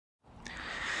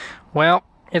Well,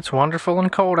 it's wonderful and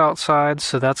cold outside,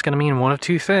 so that's going to mean one of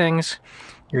two things.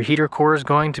 Your heater core is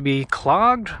going to be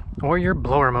clogged, or your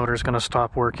blower motor is going to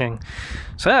stop working.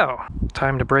 So,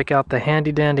 time to break out the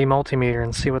handy-dandy multimeter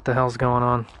and see what the hell's going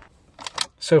on.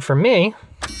 So for me,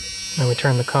 when we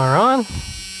turn the car on,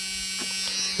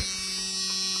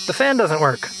 the fan doesn't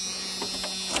work.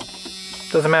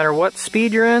 Doesn't matter what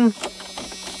speed you're in.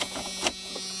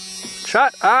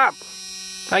 Shut up!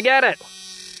 I get it!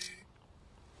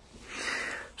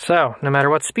 So, no matter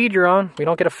what speed you're on, we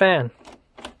don't get a fan.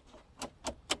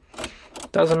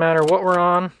 Doesn't matter what we're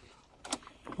on,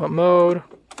 what mode.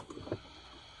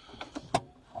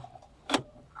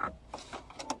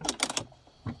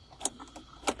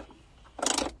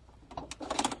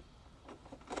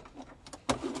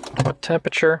 What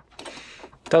temperature,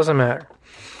 doesn't matter.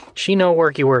 She no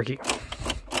worky.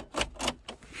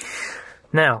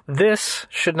 Now, this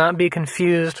should not be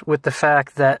confused with the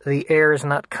fact that the air is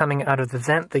not coming out of the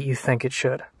vent that you think it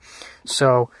should.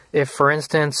 So, if, for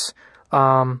instance,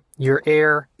 your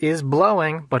air is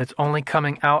blowing, but it's only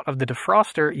coming out of the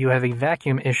defroster, you have a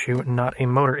vacuum issue, not a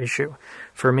motor issue.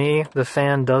 For me, the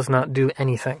fan does not do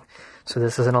anything. So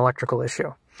this is an electrical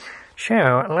issue.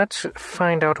 So, let's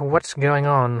find out what's going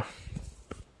on.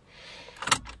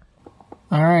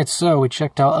 Alright, so we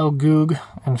checked out Goog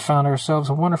and found ourselves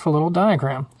a wonderful little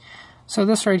diagram. So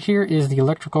this right here is the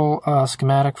electrical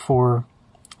schematic for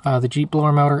the Jeep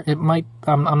blower motor. It might,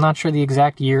 I'm not sure the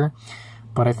exact year,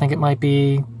 but I think it might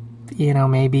be, you know,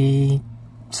 maybe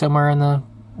somewhere in the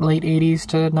late 80s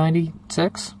to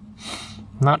 96.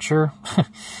 Not sure,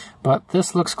 but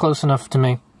this looks close enough to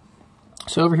me.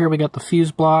 So over here we got the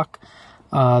fuse block.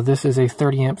 This is a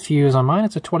 30 amp fuse. On mine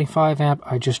it's a 25 amp.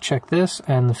 I just checked this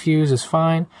and the fuse is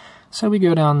fine. So we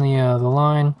go down the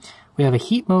line. We have a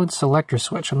heat mode selector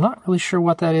switch. I'm not really sure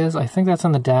what that is. I think that's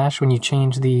on the dash when you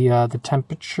change the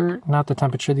temperature, not the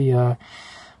temperature,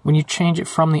 when you change it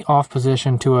from the off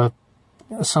position to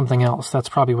something else. That's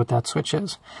probably what that switch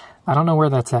is. I don't know where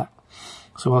that's at.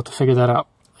 So we'll have to figure that out.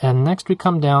 And next we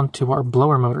come down to our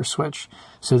blower motor switch.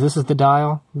 So this is the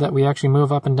dial that we actually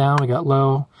move up and down. We got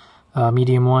low,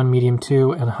 medium 1, medium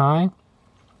 2, and high.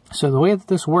 So the way that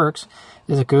this works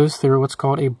is it goes through what's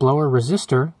called a blower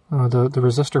resistor, or the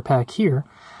resistor pack here,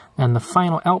 and the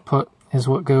final output is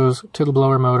what goes to the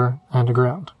blower motor and to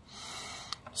ground.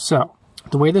 So,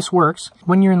 the way this works,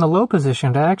 when you're in the low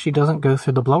position, it actually doesn't go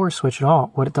through the blower switch at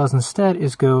all. What it does instead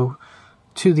is go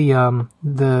to the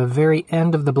very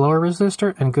end of the blower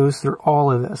resistor and goes through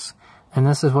all of this. And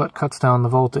this is what cuts down the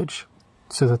voltage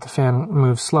so that the fan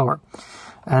moves slower.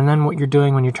 And then what you're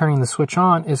doing when you're turning the switch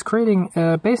on is creating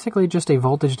basically just a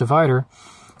voltage divider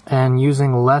and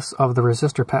using less of the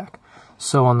resistor pack.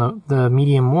 So on the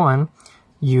medium 1,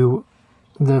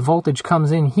 the voltage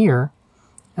comes in here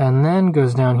and then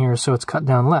goes down here, so it's cut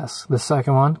down less. The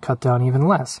second one, cut down even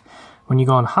less. When you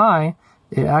go on high,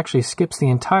 it actually skips the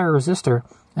entire resistor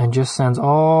and just sends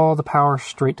all the power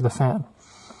straight to the fan.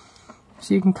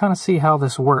 So you can kind of see how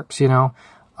this works, you know.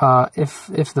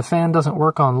 If the fan doesn't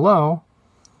work on low,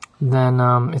 then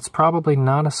it's probably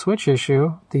not a switch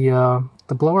issue. The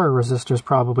blower resistor is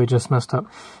probably just messed up.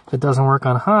 If it doesn't work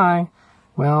on high,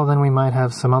 well, then we might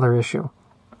have some other issue.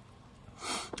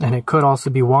 And it could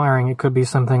also be wiring. It could be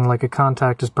something like a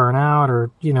contact is burnt out or,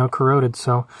 you know, corroded.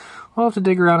 So we'll have to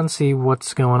dig around and see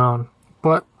what's going on.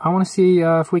 But I want to see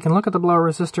if we can look at the blower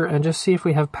resistor and just see if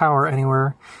we have power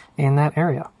anywhere in that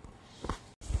area.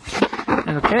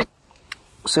 Okay,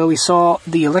 so we saw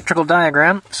the electrical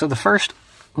diagram. So the first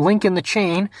link in the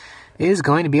chain is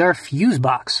going to be our fuse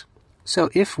box. So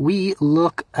if we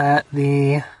look at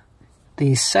the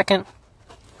second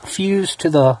fuse to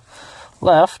the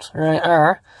left, right,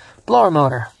 our blower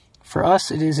motor. For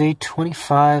us, it is a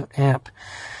 25 amp.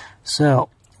 So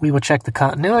we will check the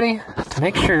continuity to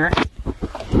make sure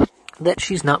that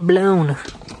she's not blown.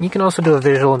 You can also do a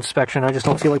visual inspection. I just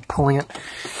don't feel like pulling it.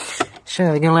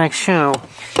 So you go like so.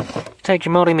 Take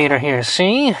your multimeter here,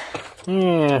 see?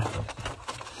 Yeah.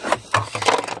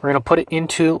 We're going to put it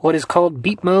into what is called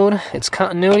beep mode. It's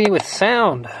continuity with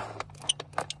sound.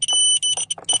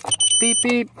 Beep,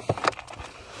 beep.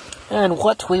 And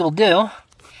what we will do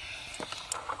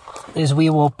is we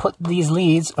will put these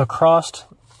leads across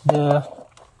the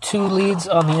two leads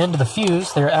on the end of the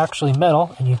fuse. They're actually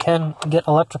metal, and you can get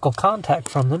electrical contact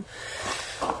from them.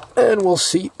 And we'll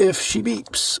see if she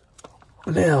beeps.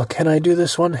 Now, can I do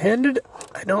this one-handed?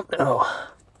 I don't know.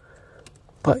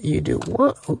 But you do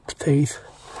what? Oops, teeth.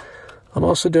 I'm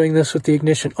also doing this with the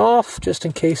ignition off, just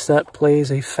in case that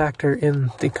plays a factor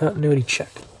in the continuity check.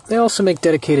 They also make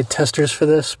dedicated testers for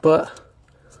this, but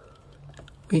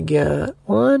we got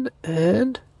 1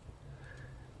 and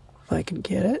if I can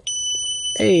get it.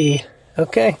 Hey,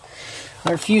 okay,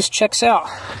 our fuse checks out.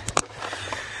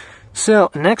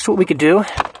 So next what we could do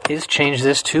is change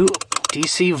this to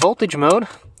DC voltage mode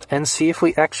and see if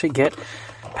we actually get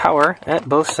power at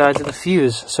both sides of the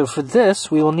fuse. So for this,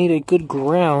 we will need a good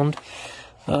ground,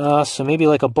 so maybe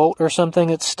like a bolt or something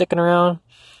that's sticking around,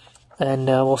 and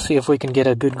we'll see if we can get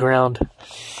a good ground.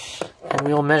 And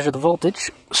we will measure the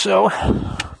voltage. So,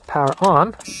 power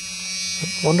on.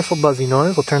 Wonderful buzzy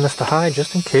noise. We'll turn this to high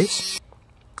just in case.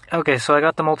 Okay, so I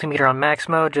got the multimeter on max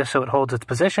mode just so it holds its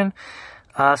position.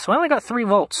 So I only got 3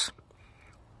 volts.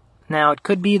 Now, it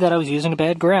could be that I was using a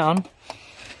bad ground,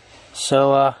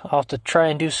 so I'll have to try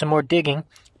and do some more digging,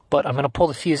 but I'm going to pull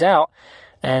the fuse out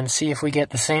and see if we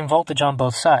get the same voltage on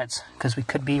both sides, because we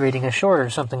could be reading a short or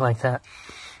something like that,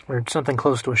 or something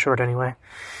close to a short anyway.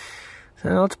 So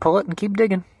let's pull it and keep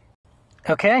digging.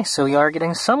 Okay, so we are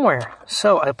getting somewhere.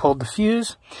 So I pulled the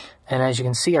fuse, and as you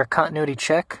can see, our continuity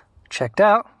checked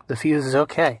out. The fuse is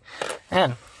okay.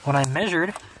 And when I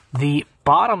measured the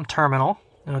bottom terminal,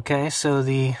 okay, so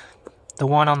the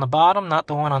one on the bottom, not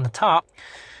the one on the top,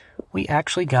 we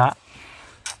actually got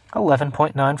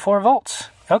 11.94 volts.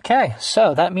 Okay,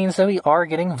 so that means that we are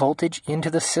getting voltage into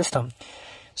the system.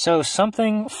 So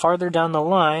something farther down the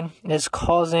line is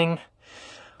causing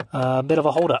a bit of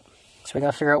a holdup. So we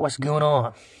gotta figure out what's going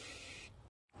on.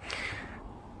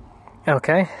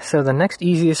 Okay, so the next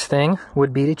easiest thing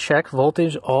would be to check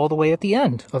voltage all the way at the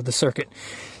end of the circuit.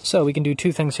 So we can do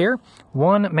 2 things here.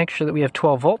 1, make sure that we have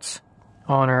 12 volts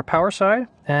on our power side,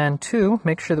 and 2,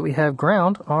 make sure that we have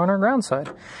ground on our ground side.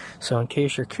 So in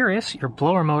case you're curious, your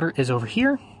blower motor is over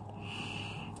here.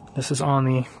 This is on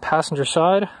the passenger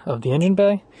side of the engine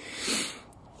bay.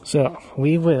 So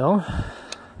we will,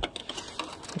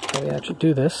 before we actually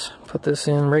do this, put this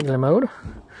in regular mode.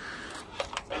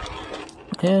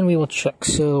 And we will check.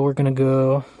 So we're going to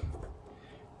go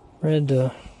red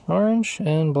to orange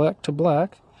and black to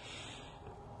black.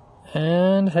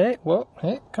 And hey, whoa,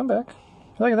 hey, come back.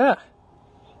 Look at that.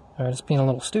 Alright, it's being a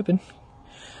little stupid.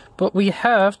 But we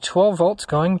have 12 volts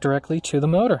going directly to the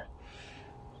motor.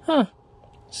 Huh.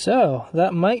 So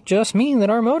that might just mean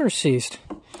that our motor ceased.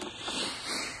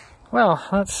 Well,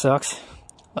 that sucks.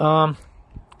 So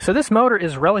this motor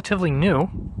is relatively new.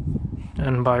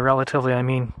 And by relatively, I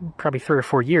mean probably 3 or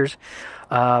 4 years.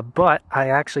 But I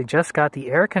actually just got the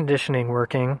air conditioning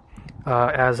working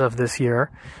as of this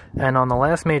year. And on the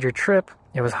last major trip,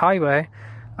 it was highway,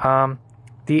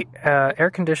 the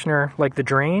air conditioner, like the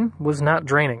drain, was not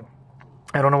draining.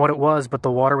 I don't know what it was, but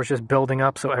the water was just building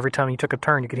up, so every time you took a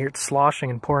turn, you could hear it sloshing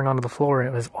and pouring onto the floor, and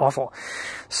it was awful.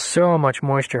 So much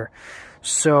moisture.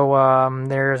 So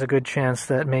there's a good chance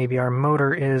that maybe our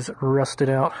motor is rusted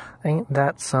out. Ain't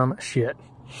that some shit?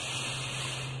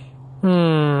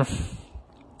 Well,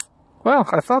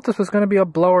 I thought this was going to be a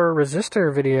blower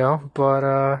resistor video,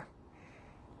 but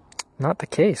not the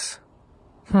case.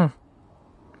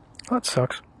 That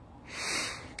sucks.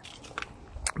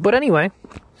 But anyway,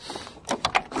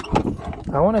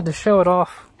 I wanted to show it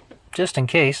off just in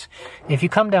case. If you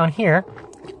come down here,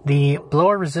 the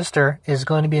blower resistor is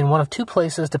going to be in one of 2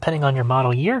 places depending on your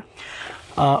model year.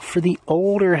 For the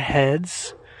older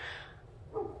heads,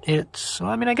 it's, well,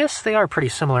 I mean, I guess they are pretty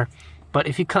similar. But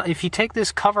if you take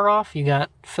this cover off, you got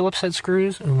Phillips head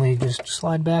screws, and we just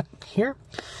slide back here.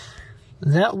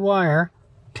 That wire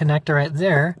connector right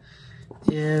there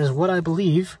is what I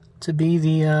believe to be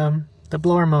the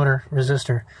blower motor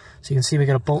resistor. So you can see we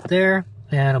got a bolt there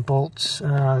and a bolt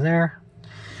there.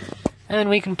 And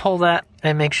we can pull that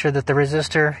and make sure that the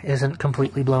resistor isn't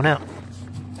completely blown out.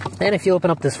 And if you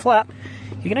open up this flap,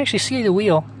 you can actually see the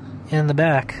wheel in the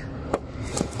back.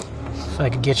 If I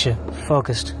could get you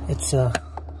focused. It's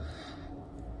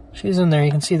she's in there.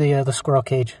 You can see the squirrel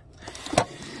cage.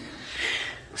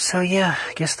 So yeah,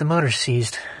 I guess the motor's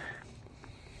seized.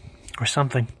 Or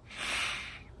something.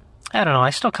 I don't know,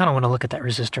 I still kind of want to look at that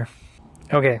resistor.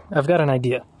 Okay, I've got an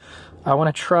idea. I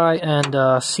want to try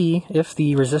and see if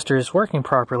the resistor is working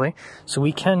properly, so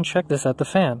we can check this at the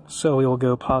fan. So we will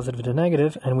go positive to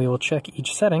negative, and we will check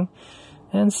each setting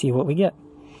and see what we get.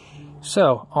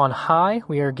 So, on high,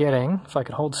 we are getting, if I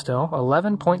could hold still,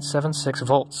 11.76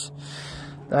 volts.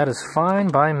 That is fine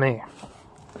by me.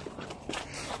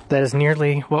 That is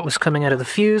nearly what was coming out of the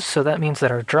fuse, so that means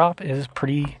that our drop is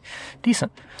pretty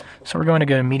decent. So we're going to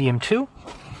go to medium 2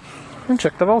 and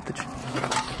check the voltage.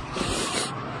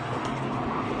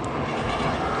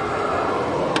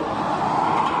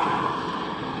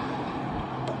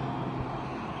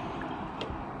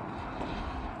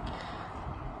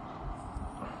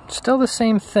 Still the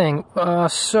same thing,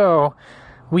 so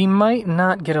we might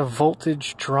not get a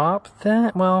voltage drop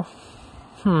that, well,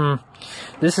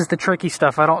 This is the tricky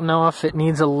stuff. I don't know if it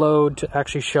needs a load to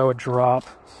actually show a drop.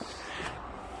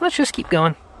 Let's just keep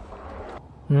going.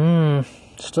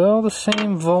 Still the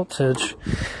same voltage.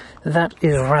 That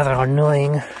is rather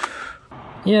annoying.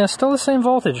 Yeah, still the same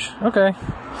voltage. Okay.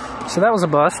 So that was a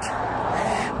bust.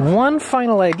 One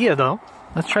final idea, though.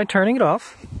 Let's try turning it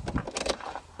off.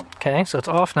 Okay, so it's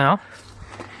off now.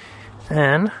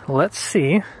 And let's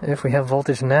see if we have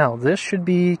voltage now. This should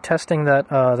be testing that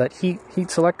that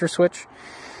heat selector switch.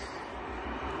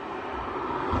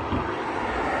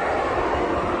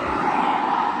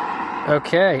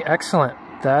 Okay, excellent.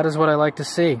 That is what I like to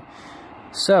see.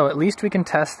 So at least we can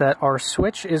test that our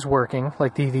switch is working,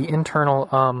 like the internal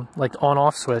like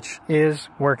on-off switch is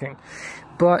working.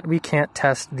 But we can't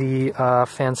test the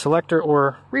fan selector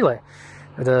or relay,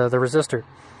 or the resistor.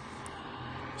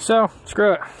 So,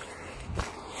 screw it.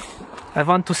 I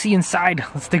want to see inside.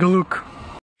 Let's take a look.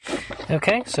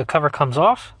 Okay, so cover comes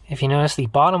off. If you notice, the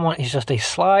bottom one is just a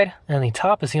slide, and the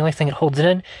top is the only thing that holds it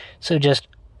in. So just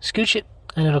scooch it,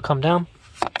 and it'll come down.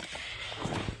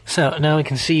 So now we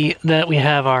can see that we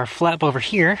have our flap over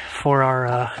here for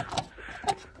our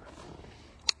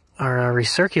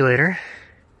recirculator.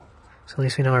 So at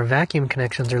least we know our vacuum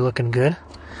connections are looking good.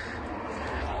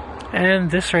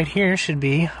 And this right here should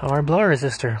be our blower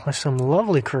resistor with some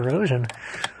lovely corrosion.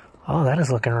 Oh, that is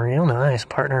looking real nice,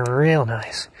 partner, real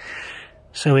nice.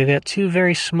 So we've got two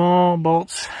very small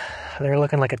bolts. They're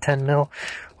looking like a 10 mil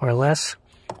or less.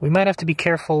 We might have to be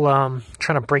careful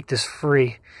trying to break this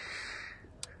free.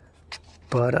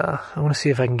 But I want to see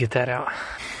if I can get that out.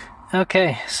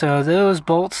 Okay, so those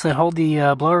bolts that hold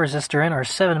the blower resistor in are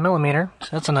 7mm. So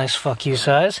that's a nice fuck you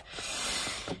size.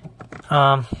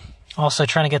 Also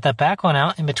trying to get that back one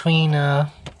out in between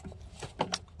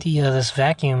this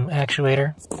vacuum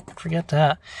actuator. Forget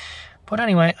that. But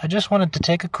anyway, I just wanted to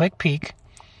take a quick peek,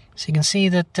 so you can see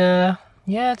that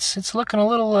yeah, it's looking a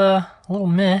little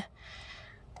meh,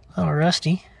 a little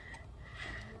rusty,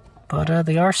 but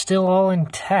they are still all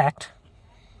intact.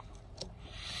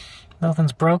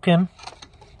 Nothing's broken,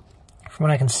 from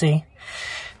what I can see.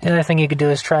 The other thing you could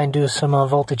do is try and do some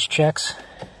voltage checks.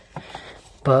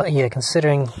 But yeah,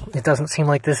 considering it doesn't seem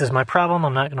like this is my problem,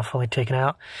 I'm not going to fully take it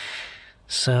out.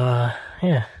 So,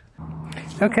 yeah.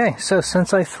 Okay, so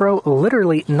since I throw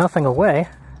literally nothing away,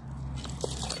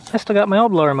 I still got my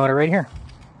old blower motor right here.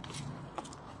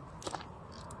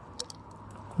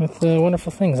 With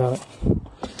wonderful things on it.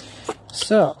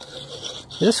 So,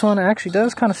 this one actually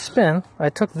does kind of spin. I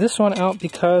took this one out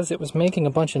because it was making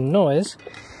a bunch of noise.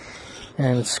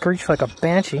 And it screeched like a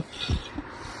banshee.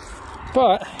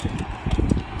 But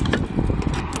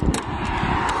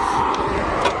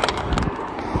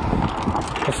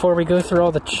before we go through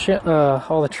all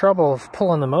the trouble of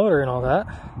pulling the motor and all that,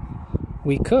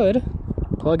 we could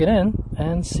plug it in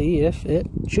and see if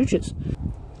it chooches.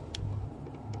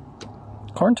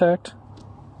 Contact.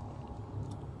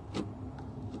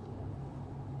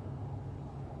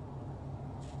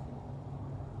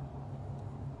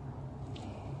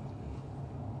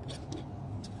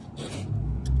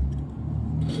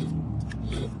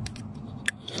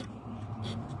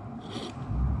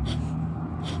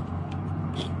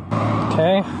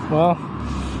 Okay, well,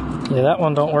 yeah, that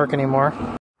one don't work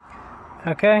anymore.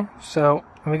 Okay, so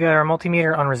we got our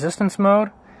multimeter on resistance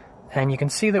mode, and you can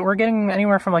see that we're getting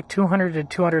anywhere from like 200 to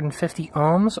 250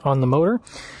 ohms on the motor.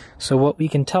 So what we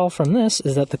can tell from this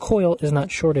is that the coil is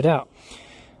not shorted out.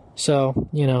 So,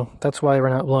 you know, that's why we're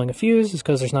not blowing a fuse, is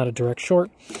because there's not a direct short.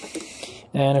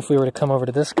 And if we were to come over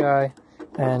to this guy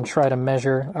and try to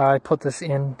measure, I put this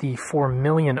in the 4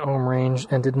 million ohm range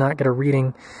and did not get a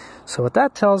reading. So what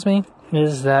that tells me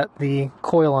is that the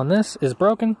coil on this is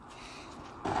broken,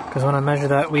 because when I measure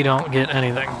that, we don't get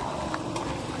anything.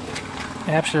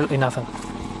 Absolutely nothing.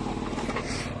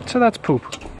 So that's poop.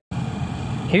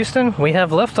 Houston, we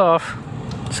have liftoff.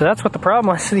 So that's what the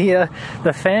problem was. The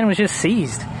fan was just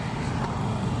seized.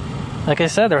 Like I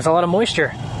said, there was a lot of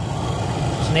moisture.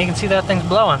 So now you can see that thing's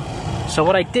blowing. So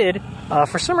what I did,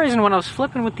 for some reason when I was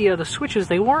flipping with the switches,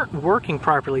 they weren't working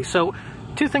properly. So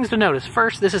two things to notice.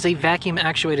 First, this is a vacuum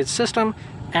actuated system,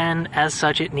 and as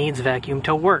such it needs vacuum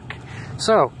to work.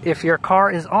 So if your car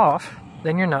is off,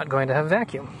 then you're not going to have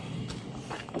vacuum.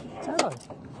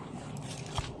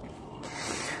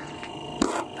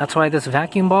 That's why this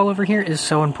vacuum ball over here is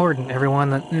so important.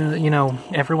 Everyone that,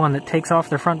 everyone that takes off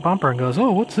their front bumper and goes,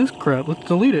 oh, what's this crap? Let's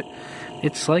delete it.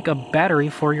 It's like a battery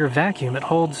for your vacuum. It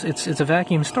holds, it's a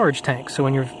vacuum storage tank. So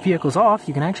when your vehicle's off,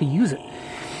 you can actually use it.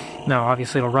 Now,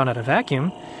 obviously it'll run out of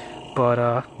vacuum,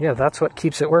 but yeah, that's what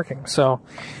keeps it working. So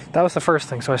that was the first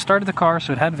thing. So I started the car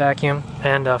so it had vacuum,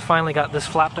 and finally got this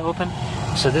flap to open.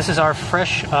 So this is our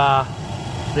fresh,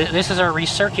 this is our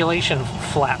recirculation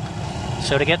flap.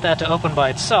 So to get that to open by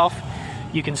itself,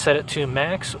 you can set it to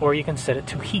max or you can set it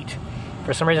to heat.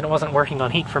 For some reason it wasn't working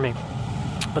on heat for me.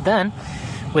 But then,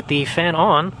 with the fan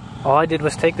on, all I did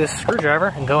was take this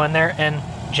screwdriver and go in there and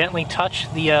gently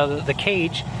touch the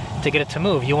cage to get it to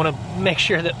move. You want to make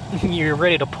sure that you're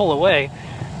ready to pull away,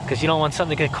 because you don't want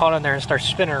something to get caught in there and start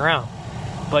spinning around.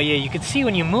 But yeah, you could see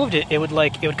when you moved it, it would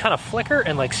kind of flicker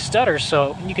and like stutter,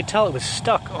 so you could tell it was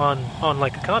stuck on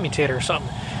like a commutator or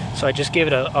something. So I just gave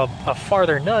it a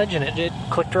farther nudge and it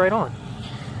clicked right on.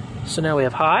 So now we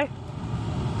have high,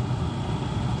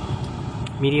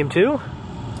 medium 2,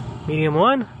 medium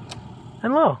 1,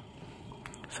 and low.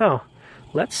 So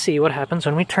let's see what happens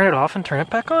when we turn it off and turn it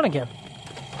back on again.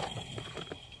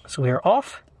 So we are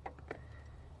off.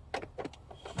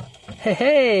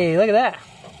 Hey, look at that.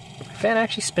 The fan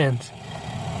actually spins.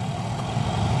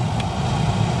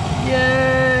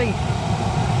 Yay!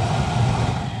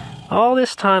 All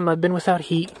this time I've been without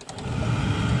heat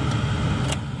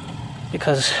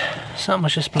because something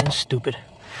was just being stupid.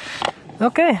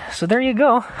 Okay, so there you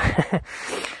go.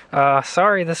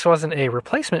 Sorry this wasn't a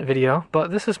replacement video, but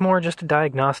this is more just a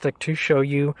diagnostic to show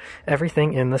you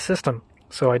everything in the system.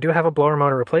 So I do have a blower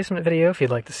motor replacement video if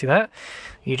you'd like to see that.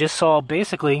 You just saw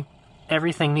basically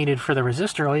everything needed for the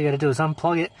resistor. All you gotta do is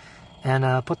unplug it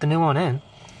and put the new one in.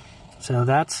 So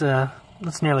that's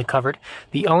nearly covered.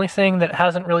 The only thing that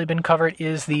hasn't really been covered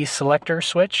is the selector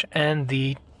switch and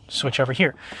the switch over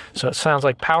here. So it sounds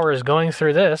like power is going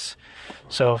through this.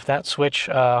 So if that switch,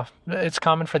 it's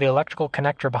common for the electrical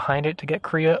connector behind it to get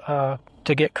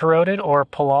corroded or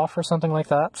pull off or something like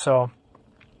that. So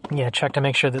yeah, check to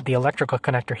make sure that the electrical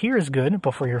connector here is good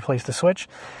before you replace the switch.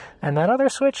 And that other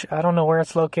switch, I don't know where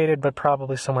it's located, but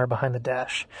probably somewhere behind the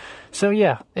dash. So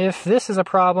yeah, if this is a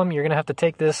problem, you're gonna have to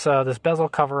take this this bezel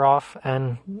cover off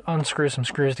and unscrew some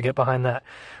screws to get behind that.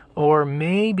 Or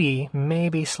maybe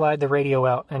slide the radio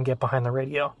out and get behind the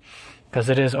radio, because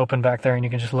it is open back there and you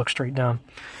can just look straight down.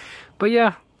 But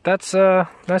yeah, that's the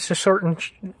short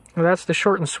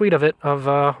and sweet of it,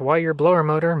 of why your blower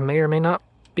motor may or may not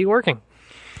be working.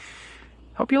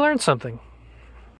 Hope you learned something.